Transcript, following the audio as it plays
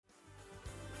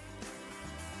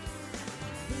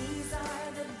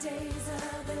days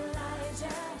of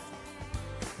Elijah,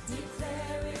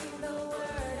 declaring the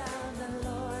word of the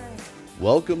Lord.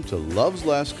 Welcome to Love's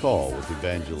Last Call with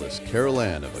Evangelist Carol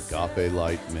Ann of Agape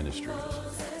Light Ministries.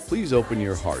 Please open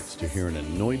your hearts to hear an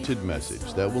anointed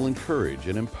message that will encourage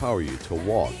and empower you to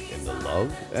walk in the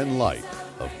love and light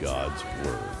of God's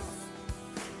Word.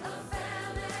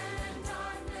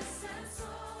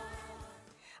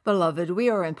 Beloved, we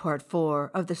are in part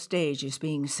 4 of The Stage is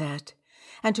Being Set,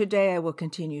 and today I will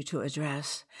continue to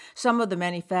address some of the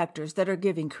many factors that are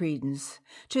giving credence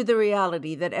to the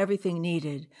reality that everything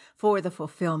needed for the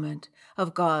fulfillment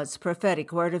of God's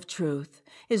prophetic word of truth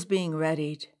is being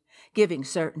readied, giving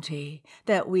certainty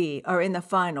that we are in the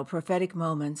final prophetic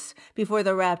moments before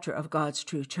the rapture of God's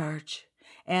true church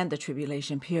and the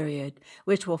tribulation period,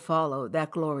 which will follow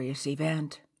that glorious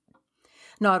event.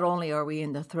 Not only are we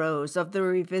in the throes of the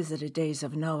revisited days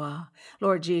of Noah,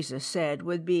 Lord Jesus said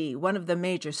would be one of the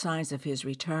major signs of his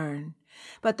return,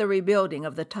 but the rebuilding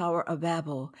of the Tower of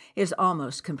Babel is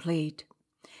almost complete,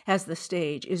 as the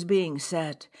stage is being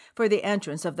set for the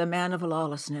entrance of the man of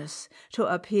lawlessness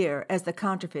to appear as the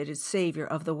counterfeited Savior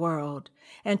of the world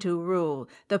and to rule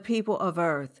the people of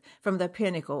earth from the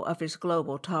pinnacle of his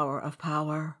global tower of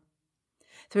power.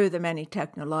 Through the many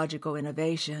technological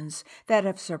innovations that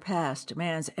have surpassed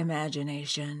man's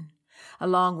imagination,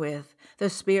 along with the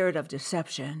spirit of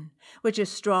deception, which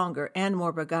is stronger and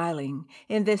more beguiling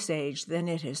in this age than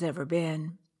it has ever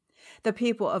been, the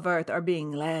people of earth are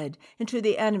being led into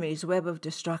the enemy's web of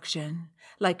destruction,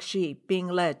 like sheep being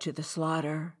led to the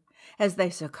slaughter, as they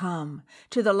succumb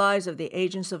to the lies of the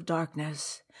agents of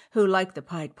darkness, who, like the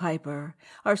Pied Piper,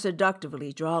 are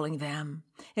seductively drawing them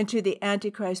into the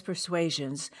Antichrist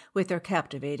persuasions with their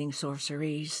captivating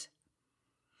sorceries.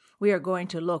 We are going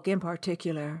to look in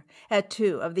particular at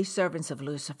 2 of these servants of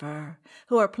Lucifer,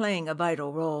 who are playing a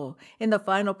vital role in the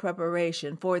final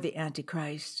preparation for the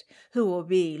Antichrist, who will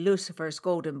be Lucifer's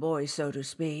golden boy, so to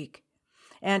speak,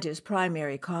 and his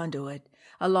primary conduit,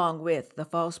 along with the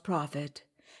false prophet,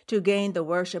 to gain the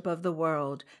worship of the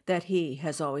world that he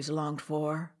has always longed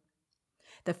for.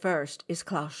 The first is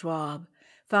Klaus Schwab,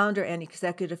 founder and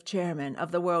executive chairman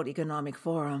of the World Economic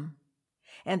Forum,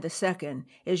 and the second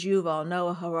is Yuval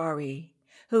Noah Harari,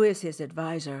 who is his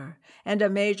advisor and a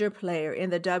major player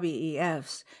in the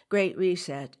WEF's Great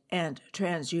Reset and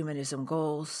transhumanism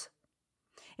goals.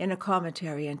 In a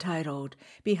commentary entitled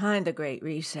Behind the Great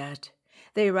Reset,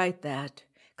 they write that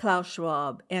Klaus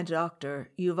Schwab and Dr.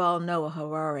 Yuval Noah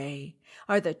Harari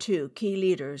are the 2 key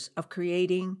leaders of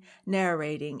creating,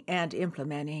 narrating, and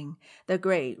implementing the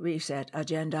Great Reset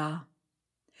agenda.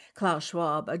 Klaus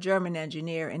Schwab, a German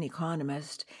engineer and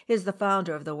economist, is the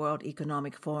founder of the World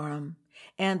Economic Forum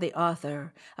and the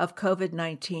author of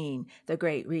COVID-19, The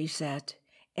Great Reset,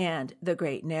 and The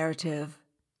Great Narrative.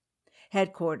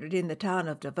 Headquartered in the town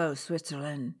of Davos,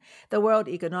 Switzerland, the World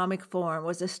Economic Forum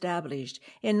was established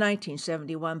in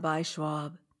 1971 by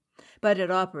Schwab, but it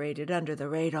operated under the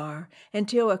radar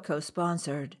until it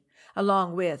co-sponsored,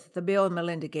 along with the Bill and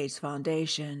Melinda Gates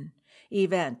Foundation,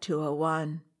 Event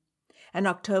 201, an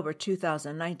October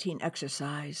 2019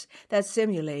 exercise that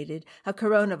simulated a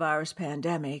coronavirus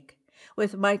pandemic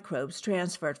with microbes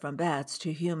transferred from bats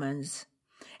to humans,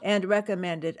 and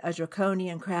recommended a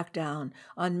draconian crackdown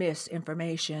on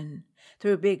misinformation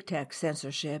through big tech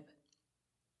censorship.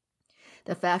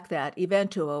 The fact that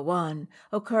Event 201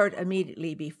 occurred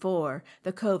immediately before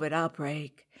the COVID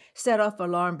outbreak set off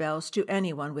alarm bells to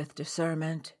anyone with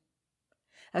discernment.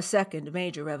 A second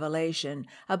major revelation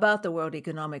about the World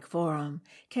Economic Forum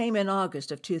came in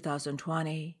August of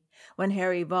 2020, when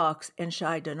Harry Vox and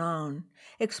Shai Danon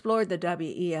explored the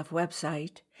WEF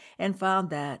website and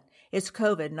found that its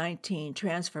COVID-19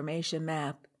 transformation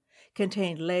map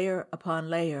contained layer upon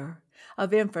layer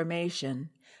of information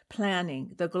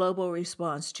planning the global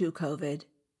response to COVID,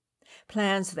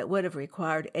 plans that would have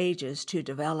required ages to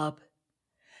develop.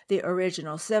 The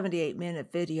original 78-minute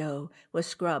video was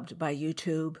scrubbed by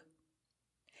YouTube.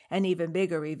 An even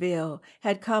bigger reveal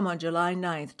had come on July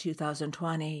 9,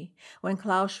 2020, when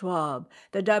Klaus Schwab,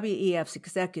 the WEF's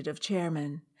executive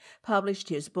chairman, published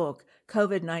his book,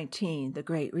 COVID-19, The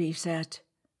Great Reset.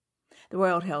 The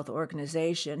World Health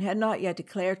Organization had not yet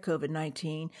declared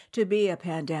COVID-19 to be a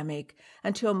pandemic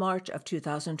until March of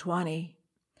 2020.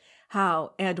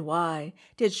 How and why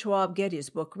did Schwab get his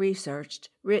book researched,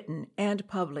 written, and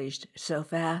published so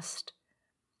fast?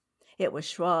 It was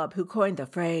Schwab who coined the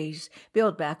phrase,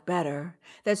 Build Back Better,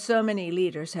 that so many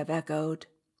leaders have echoed.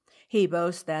 He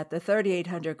boasts that the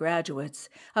 3,800 graduates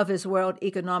of his World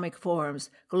Economic Forum's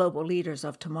Global Leaders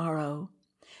of Tomorrow,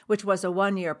 which was a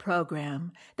 1-year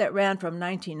program that ran from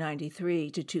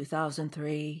 1993 to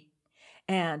 2003,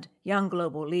 and Young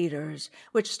Global Leaders,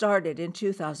 which started in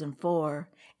 2004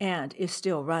 and is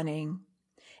still running,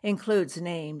 includes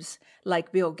names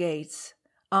like Bill Gates,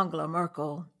 Angela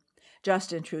Merkel,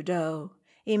 Justin Trudeau,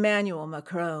 Emmanuel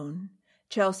Macron,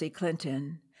 Chelsea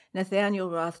Clinton, Nathaniel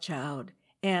Rothschild,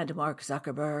 and Mark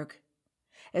Zuckerberg,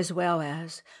 as well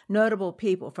as notable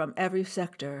people from every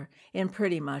sector in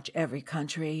pretty much every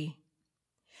country.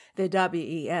 The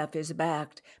WEF is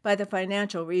backed by the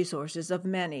financial resources of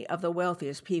many of the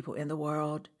wealthiest people in the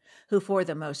world, who for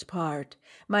the most part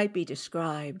might be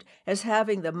described as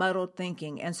having the muddled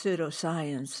thinking and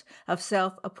pseudoscience of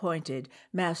self-appointed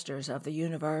masters of the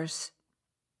universe.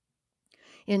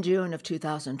 In June of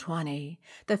 2020,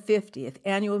 the 50th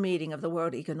annual meeting of the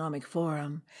World Economic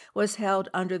Forum was held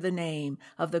under the name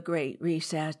of the Great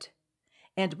Reset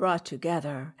and brought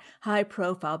together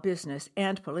high-profile business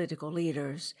and political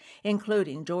leaders,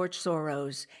 including George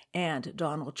Soros and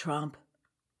Donald Trump.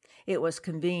 It was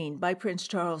convened by Prince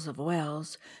Charles of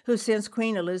Wales, who since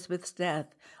Queen Elizabeth's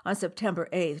death on September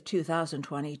 8,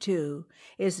 2022,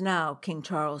 is now King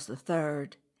Charles III,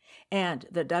 and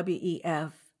the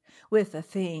WEF, with the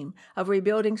theme of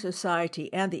rebuilding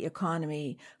society and the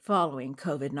economy following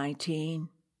COVID-19.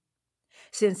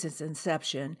 Since its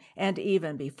inception, and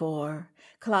even before,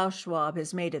 Klaus Schwab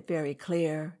has made it very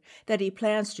clear that he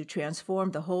plans to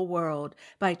transform the whole world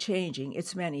by changing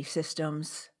its many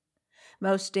systems,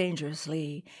 most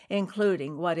dangerously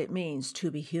including what it means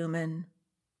to be human.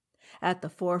 At the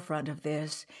forefront of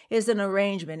this is an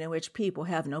arrangement in which people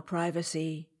have no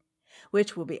privacy,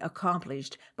 which will be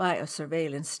accomplished by a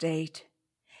surveillance state,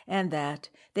 and that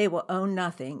they will own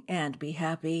nothing and be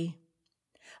happy.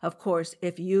 Of course,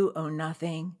 if you own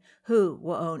nothing, who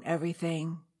will own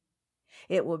everything?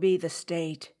 It will be the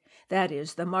state, that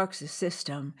is, the Marxist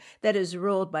system, that is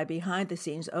ruled by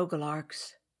behind-the-scenes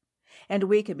oligarchs. And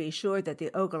we can be sure that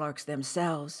the oligarchs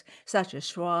themselves, such as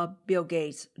Schwab, Bill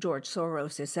Gates, George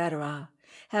Soros, etc.,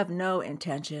 have no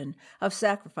intention of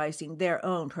sacrificing their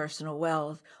own personal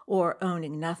wealth or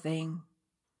owning nothing.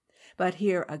 But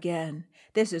here again,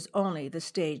 this is only the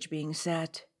stage being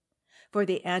set. For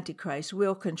the Antichrist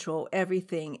will control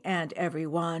everything and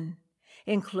everyone,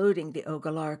 including the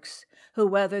oligarchs, who,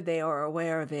 whether they are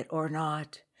aware of it or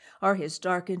not, are his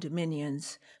darkened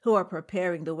minions who are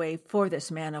preparing the way for this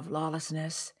man of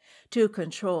lawlessness to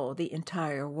control the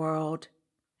entire world.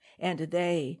 And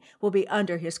they will be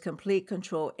under his complete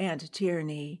control and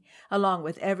tyranny, along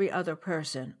with every other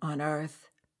person on earth.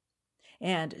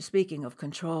 And speaking of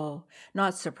control,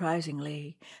 not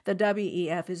surprisingly, the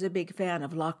WEF is a big fan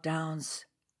of lockdowns.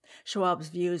 Schwab's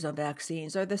views on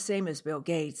vaccines are the same as Bill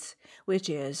Gates, which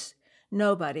is,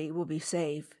 nobody will be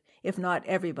safe if not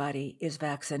everybody is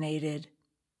vaccinated.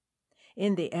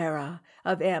 In the era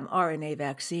of mRNA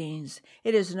vaccines,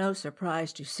 it is no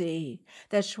surprise to see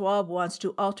that Schwab wants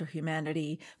to alter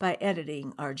humanity by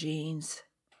editing our genes.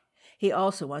 He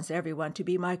also wants everyone to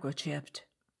be microchipped.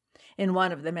 In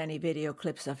one of the many video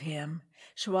clips of him,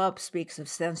 Schwab speaks of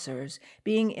sensors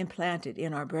being implanted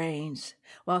in our brains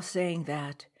while saying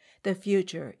that the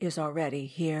future is already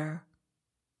here.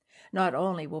 Not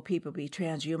only will people be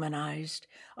transhumanized,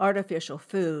 artificial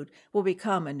food will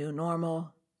become a new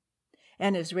normal.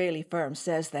 An Israeli firm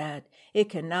says that it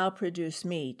can now produce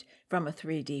meat from a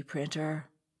 3D printer.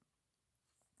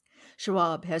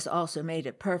 Schwab has also made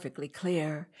it perfectly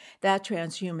clear that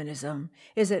transhumanism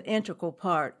is an integral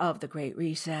part of the Great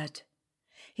Reset.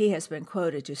 He has been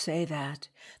quoted to say that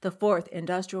the Fourth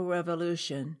Industrial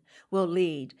Revolution will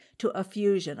lead to a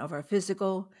fusion of our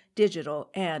physical, digital,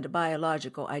 and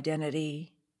biological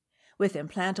identity, with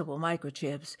implantable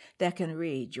microchips that can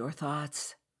read your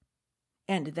thoughts.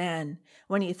 And then,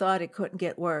 when he thought it couldn't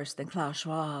get worse than Klaus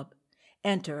Schwab,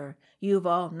 enter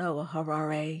Yuval Noah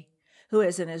Harari, who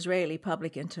is an Israeli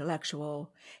public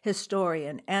intellectual,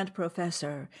 historian, and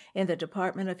professor in the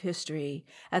Department of History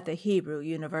at the Hebrew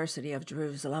University of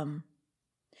Jerusalem.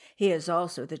 He is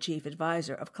also the chief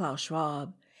advisor of Klaus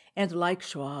Schwab, and like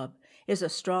Schwab, is a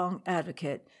strong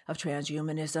advocate of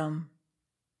transhumanism.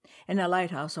 In a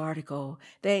Lighthouse article,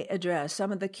 they address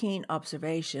some of the keen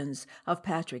observations of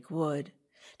Patrick Wood,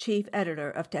 chief editor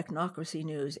of Technocracy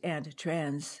News and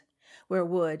Trends, where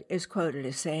Wood is quoted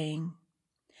as saying,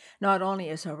 "Not only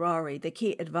is Harari the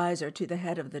key advisor to the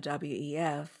head of the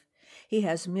WEF, he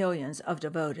has millions of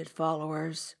devoted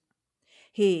followers.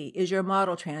 He is your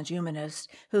model transhumanist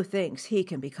who thinks he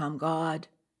can become God.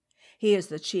 He is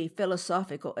the chief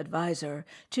philosophical advisor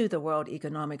to the World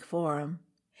Economic Forum,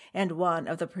 and one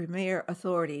of the premier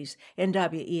authorities in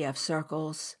WEF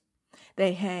circles.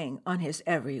 They hang on his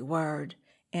every word."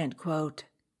 End quote.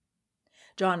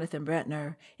 Jonathan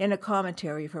Brentner, in a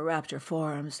commentary for Rapture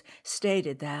Forums,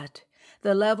 stated that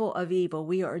the level of evil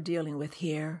we are dealing with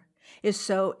here is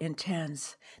so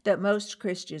intense that most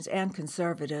Christians and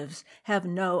conservatives have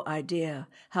no idea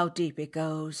how deep it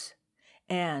goes,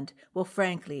 and will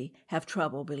frankly have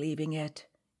trouble believing it."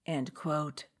 End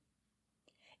quote.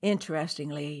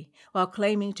 Interestingly, while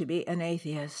claiming to be an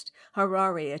atheist,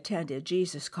 Harari attended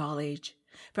Jesus College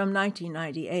from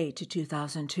 1998 to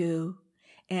 2002,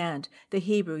 and the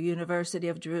Hebrew University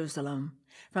of Jerusalem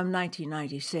from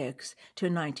 1996 to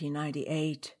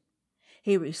 1998.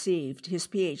 He received his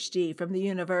Ph.D. from the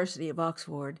University of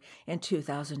Oxford in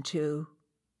 2002.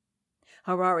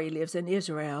 Harari lives in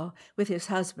Israel with his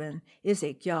husband,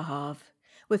 Isaac Yahav,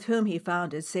 with whom he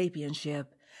founded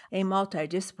Sapienship, a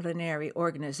multidisciplinary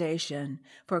organization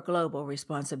for global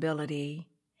responsibility,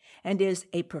 and is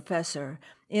a professor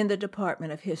in the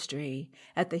Department of History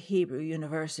at the Hebrew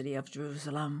University of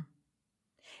Jerusalem.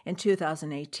 In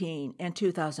 2018 and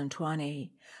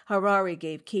 2020, Harari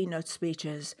gave keynote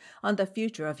speeches on the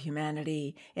future of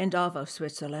humanity in Davos,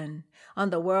 Switzerland,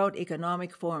 on the World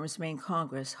Economic Forum's main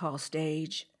Congress hall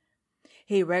stage.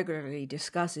 He regularly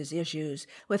discusses issues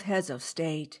with heads of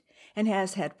state and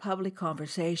has had public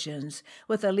conversations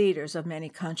with the leaders of many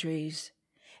countries,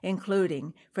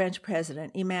 including French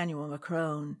President Emmanuel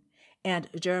Macron and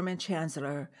German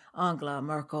Chancellor Angela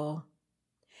Merkel.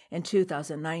 In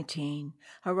 2019,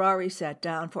 Harari sat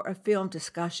down for a film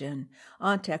discussion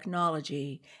on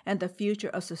technology and the future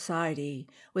of society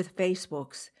with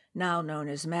Facebook's, now known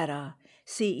as Meta,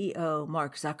 CEO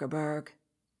Mark Zuckerberg.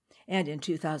 And in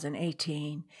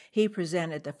 2018, he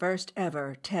presented the first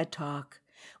ever TED Talk,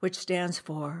 which stands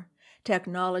for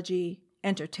Technology,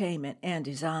 Entertainment, and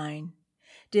Design,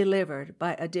 delivered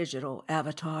by a digital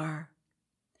avatar.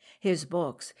 His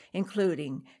books,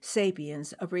 including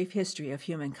Sapiens, A Brief History of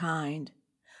Humankind,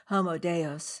 Homo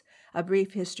Deus, A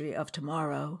Brief History of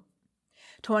Tomorrow,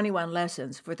 21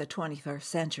 Lessons for the 21st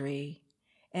Century,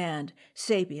 and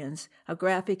Sapiens, A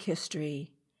Graphic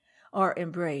History, are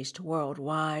embraced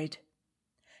worldwide.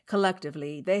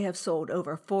 Collectively, they have sold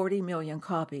over 40 million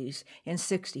copies in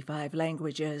 65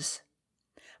 languages.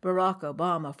 Barack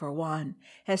Obama, for one,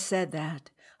 has said that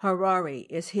Harari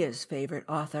is his favorite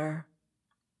author.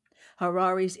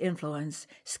 Harari's influence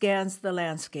scans the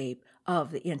landscape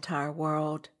of the entire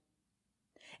world.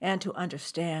 And to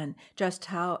understand just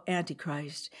how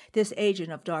Antichrist, this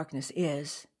agent of darkness,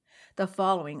 is, the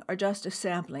following are just a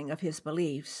sampling of his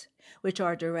beliefs, which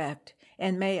are direct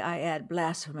and, may I add,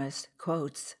 blasphemous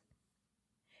quotes.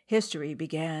 History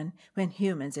began when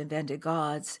humans invented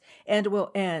gods and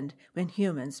will end when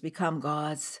humans become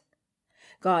gods.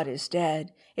 God is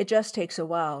dead. It just takes a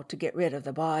while to get rid of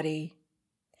the body.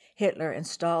 Hitler and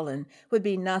Stalin would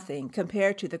be nothing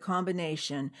compared to the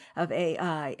combination of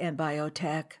AI and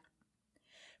biotech.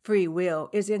 Free will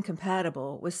is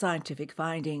incompatible with scientific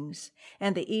findings,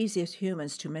 and the easiest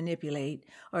humans to manipulate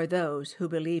are those who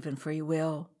believe in free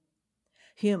will.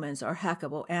 Humans are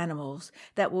hackable animals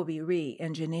that will be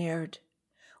re-engineered.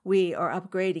 We are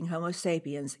upgrading Homo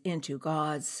sapiens into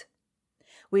gods.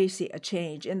 We see a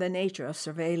change in the nature of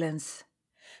surveillance.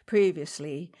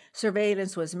 Previously,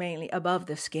 surveillance was mainly above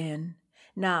the skin.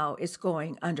 Now it's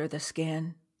going under the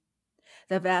skin.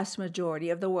 The vast majority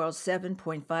of the world's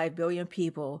 7.5 billion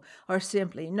people are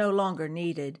simply no longer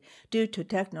needed due to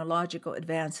technological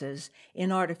advances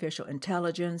in artificial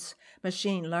intelligence,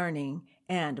 machine learning,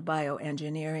 and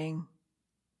bioengineering.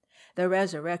 The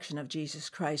resurrection of Jesus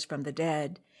Christ from the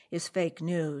dead is fake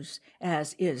news,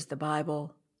 as is the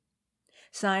Bible.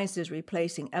 Science is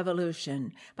replacing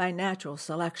evolution by natural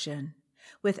selection,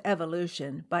 with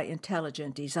evolution by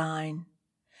intelligent design.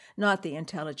 Not the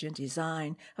intelligent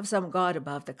design of some God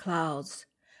above the clouds,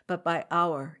 but by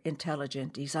our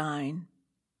intelligent design.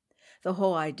 The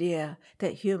whole idea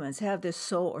that humans have this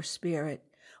soul or spirit,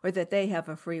 or that they have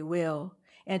a free will,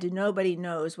 and nobody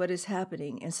knows what is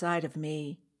happening inside of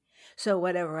me. So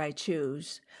whatever I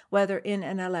choose, whether in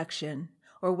an election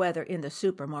or whether in the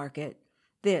supermarket,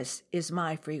 this is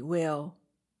my free will.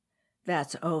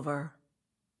 That's over.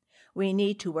 We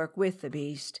need to work with the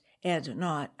beast and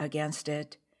not against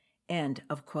it. End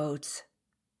of quotes.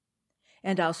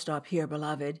 And I'll stop here,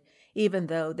 beloved, even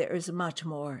though there is much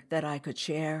more that I could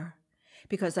share,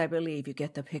 because I believe you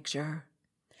get the picture.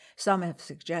 Some have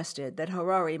suggested that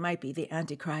Harari might be the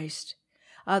Antichrist.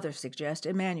 Others suggest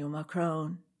Emmanuel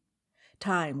Macron.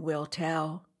 Time will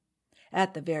tell.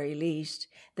 At the very least,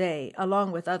 they,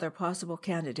 along with other possible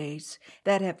candidates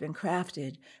that have been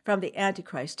crafted from the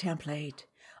Antichrist template,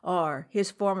 are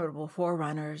his formidable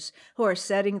forerunners who are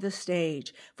setting the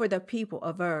stage for the people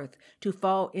of earth to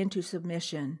fall into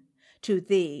submission to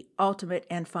the ultimate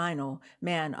and final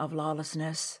man of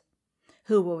lawlessness,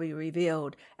 who will be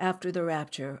revealed after the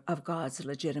rapture of God's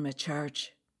legitimate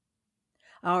church.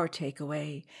 Our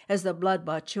takeaway as the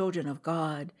blood-bought children of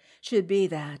God should be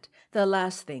that the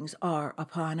last things are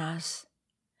upon us.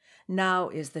 Now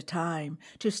is the time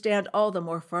to stand all the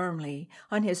more firmly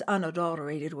on his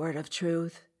unadulterated word of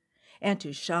truth, and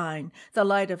to shine the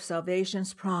light of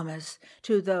salvation's promise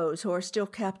to those who are still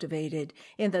captivated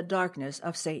in the darkness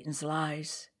of Satan's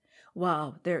lies,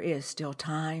 while there is still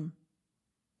time.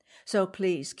 So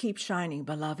please keep shining,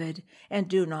 beloved, and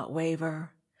do not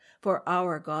waver, for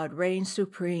our God reigns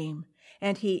supreme,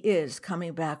 and he is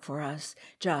coming back for us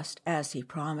just as he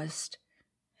promised.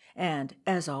 And,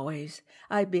 as always,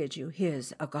 I bid you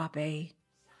his agape.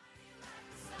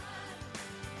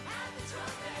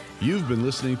 You've been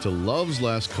listening to Love's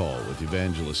Last Call with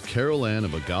Evangelist Carol Ann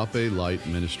of Agape Light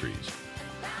Ministries.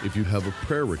 If you have a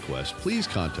prayer request, please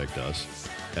contact us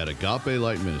at Agape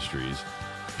Light Ministries,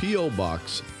 P.O.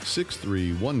 Box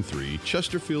 6313,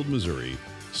 Chesterfield, Missouri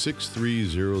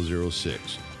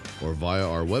 63006, or via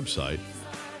our website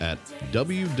at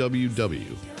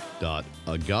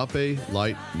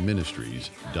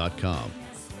www.agapelightministries.com.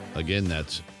 Again,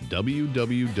 that's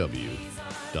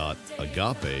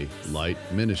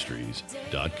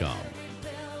www.agapelightministries.com.